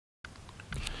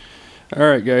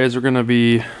Alright guys, we're going to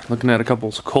be looking at a couple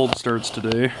cold starts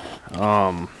today. We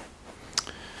got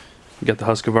the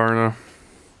Husqvarna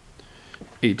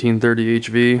 1830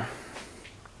 HV.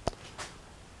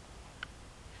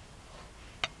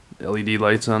 LED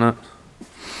lights on it.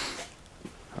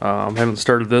 Haven't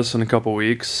started this in a couple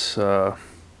weeks.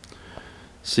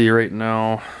 See, right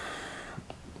now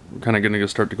we're kind of going to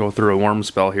start to go through a warm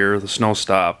spell here. The snow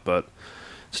stopped, but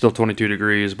it's still 22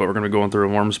 degrees, but we're going to be going through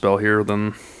a warm spell here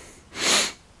then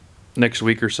next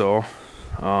week or so.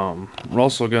 We're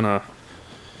also gonna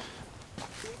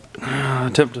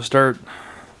attempt to start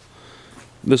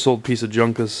this old piece of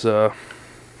junk, this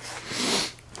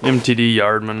Mtd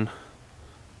Yard Man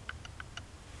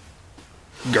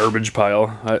garbage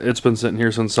pile. It's been sitting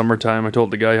here since summertime. I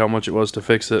told the guy how much it was to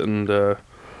fix it, and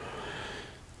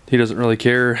he doesn't really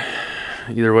care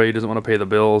either way. He doesn't want to pay the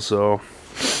bill, so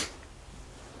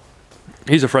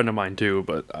he's a friend of mine too,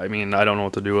 but I mean, I don't know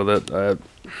what to do with it.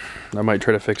 I might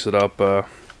try to fix it up. It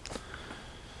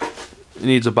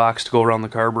needs a box to go around the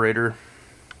carburetor.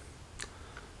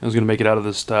 I was going to make it out of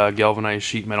this galvanized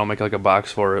sheet metal, make like a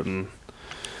box for it, and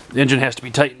the engine has to be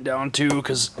tightened down too,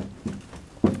 because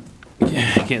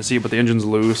you can't see it, but the engine's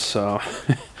loose.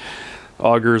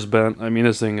 Auger's bent. I mean,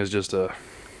 this thing is just it's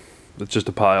just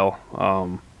a pile.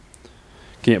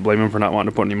 Can't blame him for not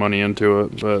wanting to put any money into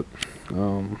it, but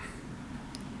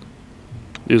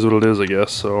is what it is, I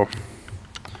guess. So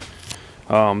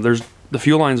there's the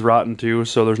fuel line's rotten too,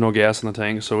 so there's no gas in the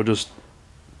tank, so we'll just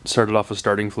start it off with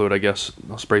starting fluid, I guess.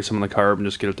 I'll spray some in the carb and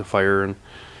just get it to fire, and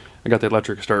I got the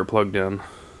electric start plugged in,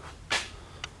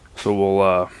 so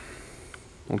we'll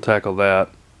tackle that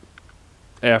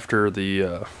after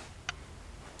the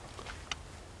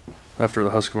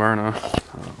Husqvarna.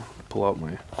 Pull out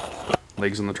my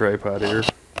legs on the tripod here.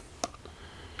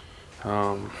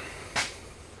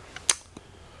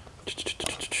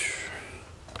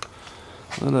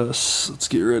 Let's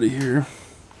get ready here.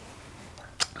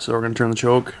 So we're gonna turn the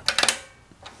choke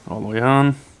all the way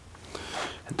on.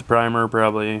 Hit the primer,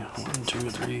 probably 1, 2,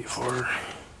 3, 4.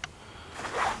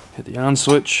 Hit the on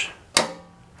switch.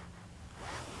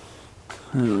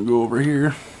 And we'll go over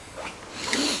here.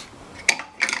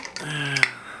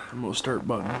 Remote start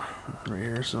button right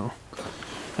here. So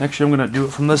actually, I'm gonna do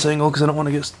it from this angle because I don't want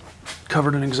to get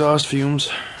covered in exhaust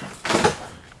fumes.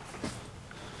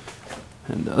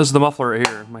 And this is the muffler right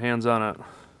here. My hand's on it,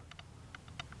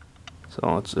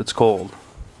 so it's cold.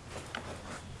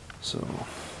 So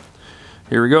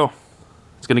here we go.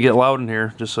 It's gonna get loud in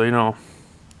here, just so you know.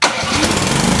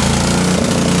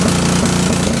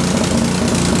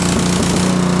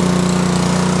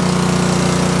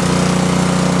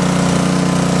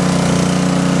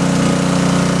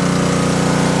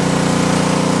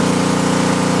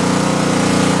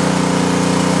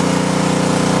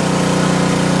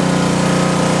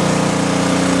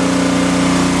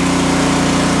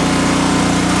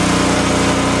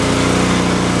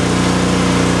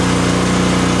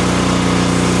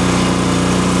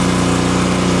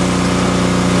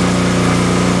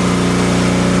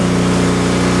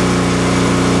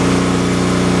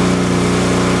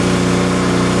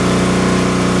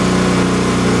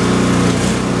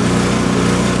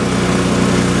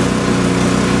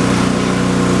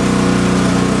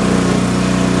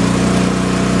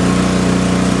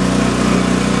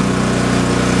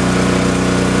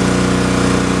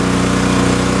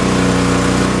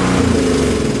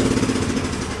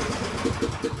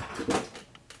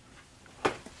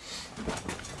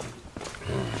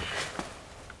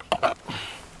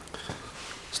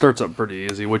 Starts up pretty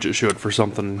easy, which it should for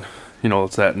something, you know,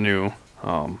 that's that new.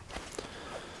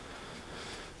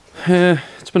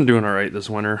 It's been doing alright this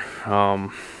winter.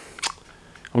 I'm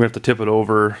gonna have to tip it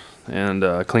over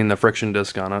and clean the friction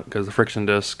disc on it, because the friction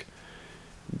disc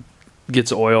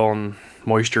gets oil and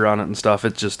moisture on it and stuff.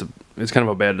 It's just it's kind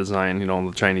of a bad design, you know,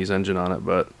 the Chinese engine on it,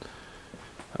 but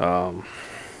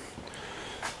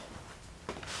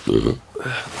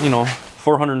you know,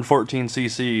 414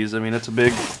 cc's. I mean, it's a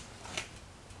big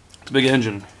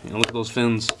engine. You know, look at those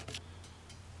fins.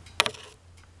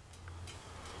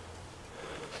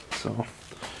 So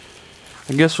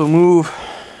I guess we'll move.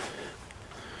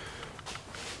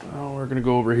 Oh, we're gonna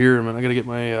go over here a minute. I gotta get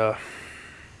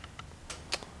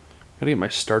my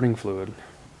starting fluid.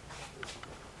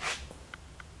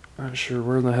 Not sure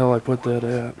where in the hell I put that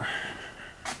at.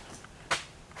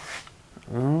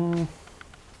 Oh.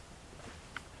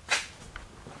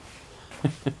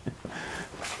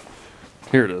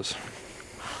 Here it is.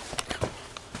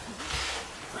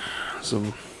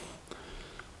 Some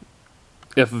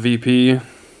FVP,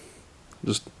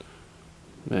 just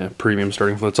premium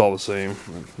starting fluid. It's all the same.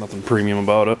 Nothing premium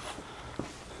about it.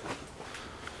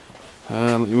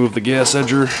 Let me move the gas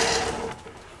edger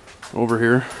over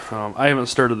here. I haven't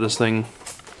started this thing,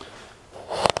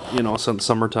 you know, since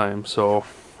summertime, so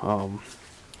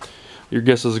your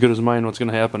guess is as good as mine what's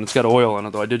going to happen. It's got oil in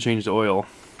it, though. I did change the oil.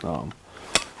 The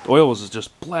oil was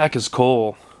just black as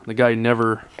coal. The guy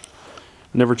never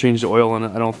changed the oil in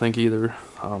it, I don't think either.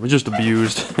 It's just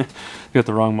abused. Got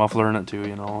the wrong muffler in it too,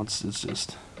 you know. It's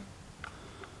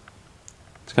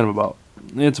kind of about,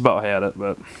 it's about had it,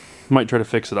 but might try to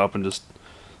fix it up and just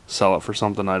sell it for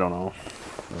something, I don't know.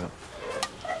 But,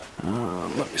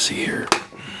 let me see here. I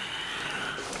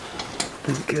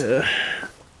think, let's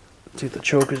see what the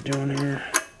choke is doing here.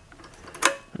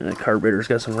 And the carburetor's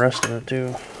got some rust in it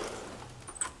too.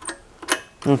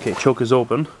 Okay, choke is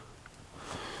open.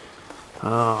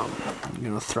 I'm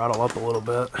gonna throttle up a little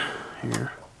bit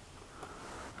here.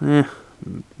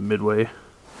 Midway.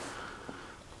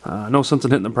 No sense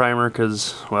in hitting the primer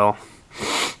because, well,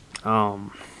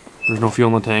 there's no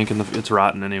fuel in the tank and it's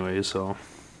rotten anyway, so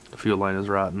the fuel line is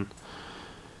rotten.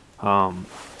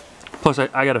 Plus,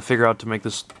 I got to figure out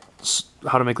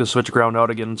how to make this switch ground out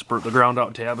again. The ground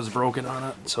out tab is broken on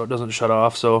it, so it doesn't shut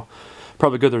off. So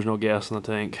probably good there's no gas in the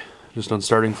tank, just on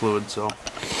starting fluid. So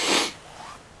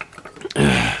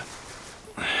get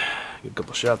a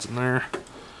couple shots in there,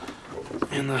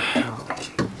 and the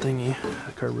thingy,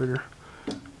 the carburetor.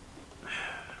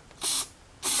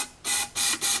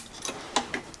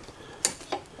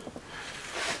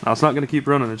 Now it's not going to keep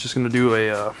running. It's just going to do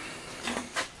a.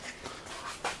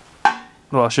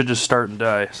 Well, I should just start and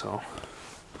die. So,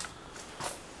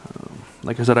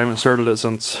 like I said, I haven't started it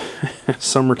since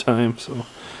summertime. So,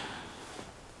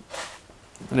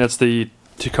 and that's the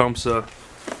Tecumseh.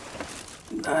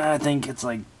 I think it's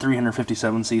like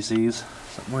 357 cc's,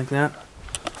 something like that.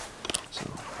 So,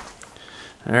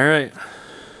 all right,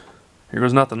 here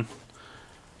goes nothing.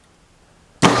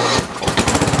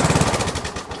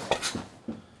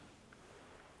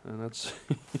 And that's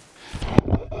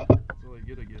all I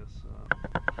get, I guess.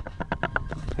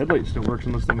 Headlight still works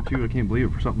on this thing too. I can't believe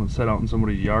it for something that's set out in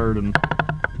somebody's yard, and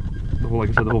the whole, like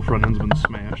I said, the whole front end's been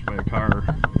smashed by a car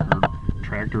or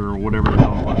tractor or whatever the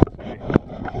hell it was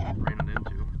ran it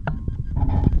into.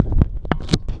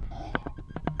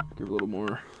 Give it a little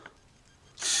more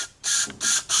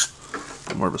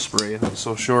of a spray. That was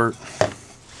so short. I'll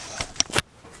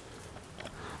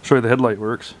show you the headlight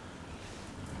works.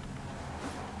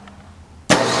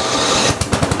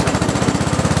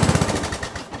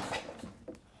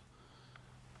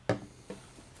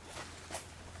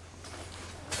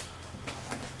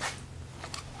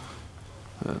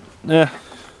 Yeah,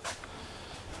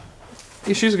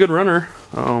 she's a good runner.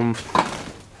 I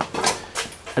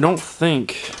don't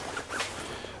think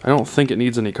it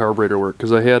needs any carburetor work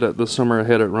because I had it this summer. I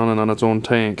had it running on its own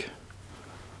tank,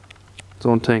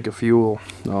 of fuel.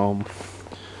 Like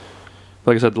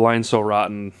I said, the line's so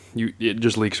rotten, it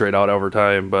just leaks right out over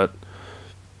time. But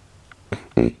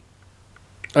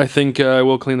I think I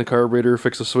will clean the carburetor,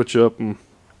 fix the switch up, and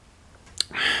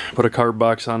put a carb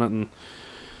box on it. And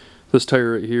this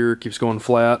tire right here keeps going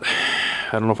flat.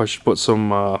 I don't know if I should put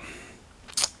some of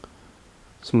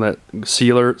that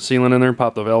sealant in there,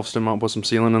 pop the valve stem out and put some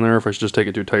sealant in there, if I should just take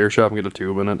it to a tire shop and get a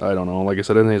tube in it. I don't know. Like I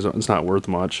said, I think it's not worth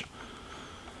much.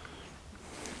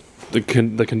 The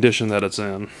condition that it's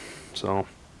in. So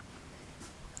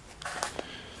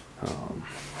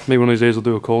maybe one of these days we'll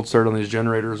do a cold start on these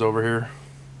generators over here.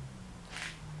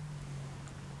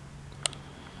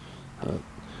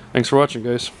 Thanks for watching,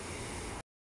 guys.